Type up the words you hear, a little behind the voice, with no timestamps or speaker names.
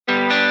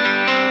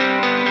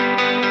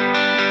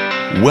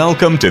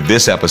Welcome to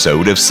this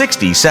episode of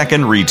 60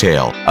 Second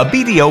Retail, a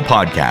BDO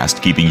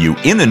podcast keeping you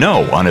in the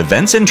know on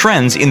events and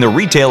trends in the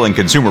retail and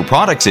consumer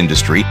products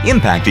industry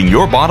impacting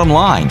your bottom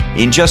line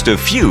in just a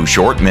few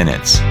short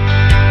minutes.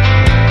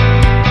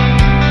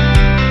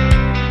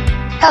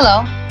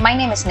 Hello, my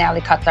name is Natalie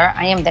Cutler.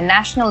 I am the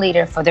National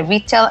Leader for the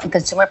Retail and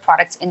Consumer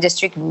Products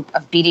Industry Group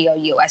of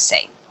BDO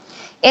USA.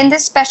 In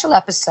this special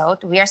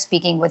episode, we are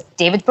speaking with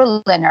David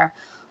Berliner,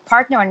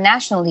 Partner and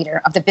National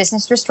Leader of the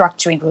Business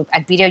Restructuring Group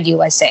at BDO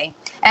USA,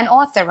 and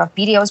author of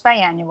BDO's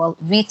biannual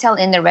Retail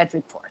in the Red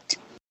report.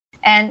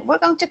 And we're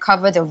going to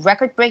cover the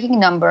record-breaking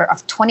number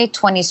of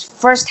 2020's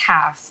first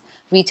half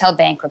retail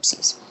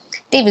bankruptcies.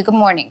 David, good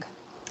morning.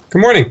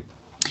 Good morning.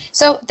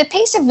 So the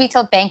pace of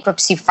retail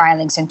bankruptcy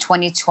filings in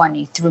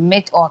 2020 through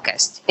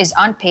mid-August is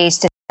on pace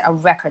to set a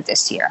record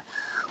this year.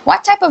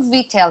 What type of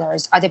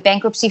retailers are the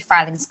bankruptcy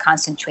filings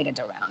concentrated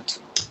around?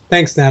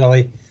 Thanks,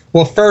 Natalie.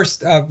 Well,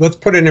 first, let's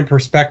put it in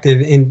perspective.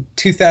 In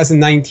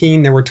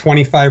 2019, there were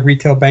 25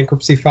 retail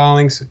bankruptcy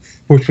filings,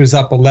 which was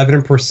up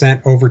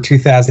 11% over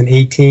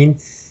 2018.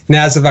 And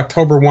as of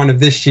October 1 of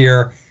this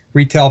year,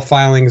 retail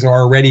filings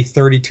are already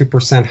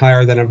 32%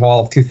 higher than of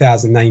all of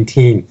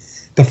 2019.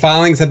 The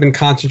filings have been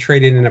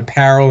concentrated in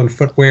apparel and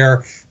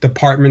footwear,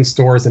 department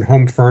stores, and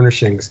home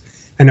furnishings.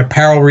 And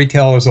apparel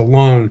retailers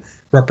alone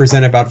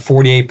represent about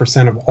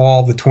 48% of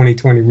all the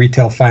 2020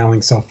 retail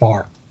filings so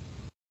far.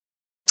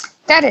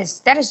 That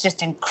is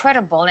just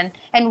incredible.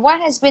 And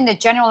what has been the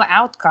general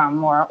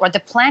outcome or the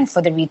plan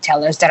for the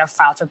retailers that have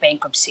filed for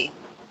bankruptcy?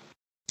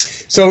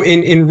 So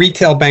in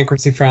retail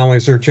bankruptcy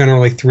filings, there are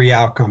generally three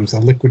outcomes: a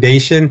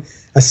liquidation,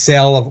 a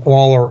sale of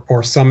all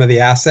or some of the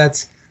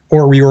assets,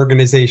 or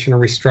reorganization or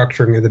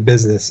restructuring of the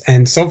business.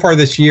 And so far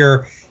this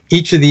year,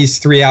 each of these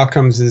three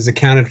outcomes is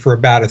accounted for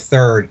about a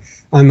third.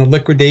 On the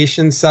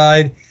liquidation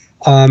side,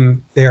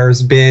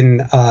 there's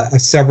been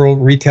several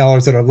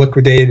retailers that are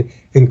liquidated,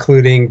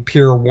 including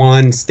Pier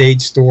 1,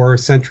 Stage Store,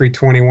 Century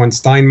 21,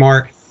 Stein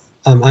Mart.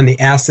 On the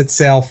asset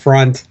sale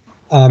front,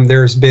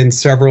 there's been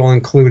several,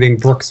 including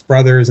Brooks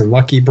Brothers and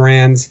Lucky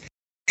Brands.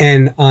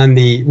 And on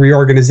the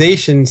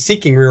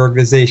seeking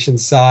reorganization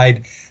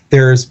side,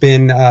 there's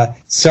been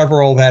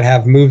several that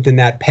have moved in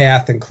that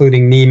path,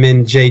 including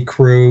Neiman, J.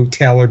 Crew,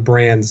 Tailored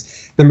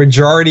Brands. The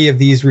majority of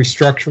these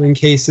restructuring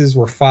cases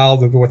were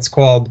filed with what's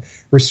called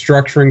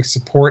restructuring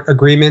support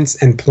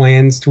agreements and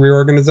plans to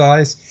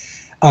reorganize.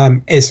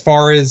 As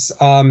far as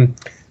a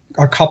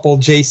couple,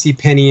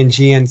 JCPenney and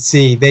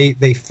GNC,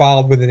 they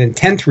filed with an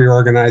intent to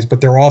reorganize,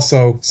 but they're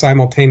also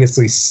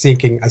simultaneously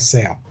seeking a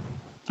sale.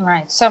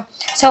 Right. So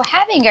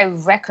having a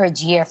record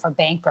year for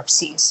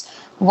bankruptcies,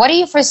 what do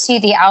you foresee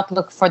the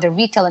outlook for the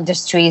retail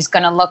industry is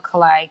going to look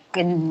like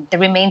in the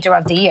remainder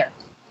of the year?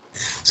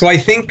 So I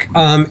think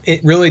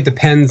it really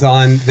depends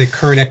on the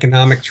current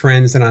economic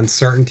trends and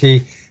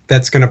uncertainty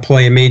that's going to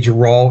play a major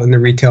role in the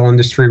retail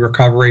industry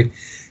recovery.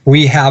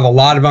 We have a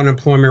lot of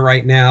unemployment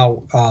right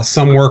now.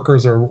 Some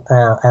workers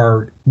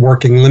are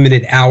working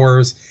limited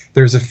hours.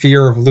 There's a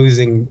fear of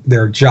losing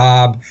their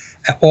job.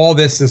 All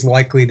this is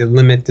likely to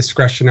limit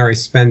discretionary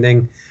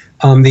spending.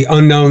 The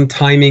unknown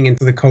timing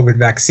into the COVID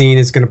vaccine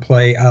is going to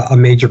play a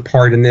major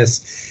part in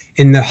this.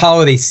 In the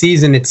holiday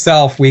season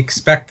itself, we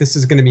expect this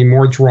is going to be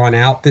more drawn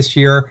out this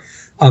year,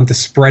 to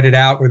spread it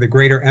out with a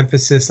greater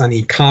emphasis on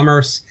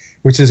e-commerce,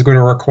 which is going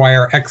to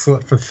require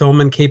excellent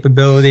fulfillment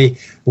capability,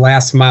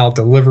 last mile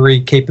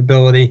delivery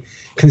capability.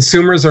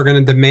 Consumers are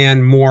going to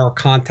demand more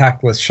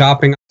contactless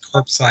shopping,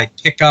 curbside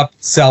pickup,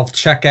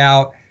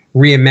 self-checkout,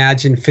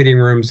 reimagined fitting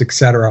rooms,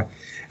 etc.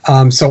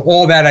 So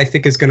all that, I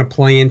think, is going to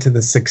play into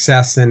the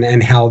success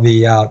and how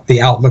the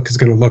outlook is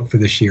going to look for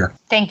this year.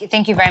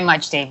 Thank you very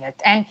much, David.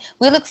 And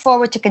we look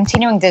forward to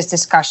continuing this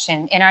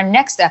discussion in our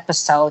next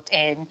episode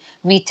in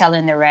Retail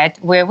in the Red,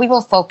 where we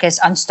will focus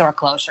on store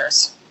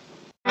closures.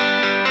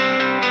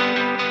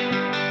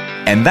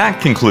 And that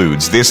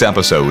concludes this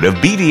episode of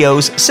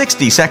BDO's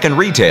 60 Second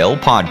Retail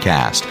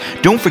podcast.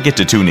 Don't forget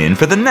to tune in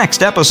for the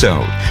next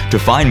episode. To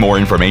find more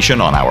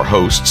information on our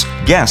hosts,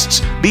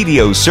 guests,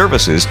 BDO's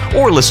services,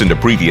 or listen to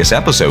previous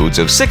episodes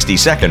of 60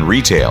 Second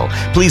Retail,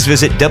 please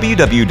visit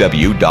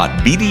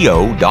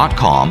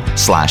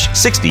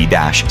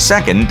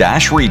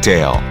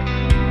www.bdo.com/60-second-retail.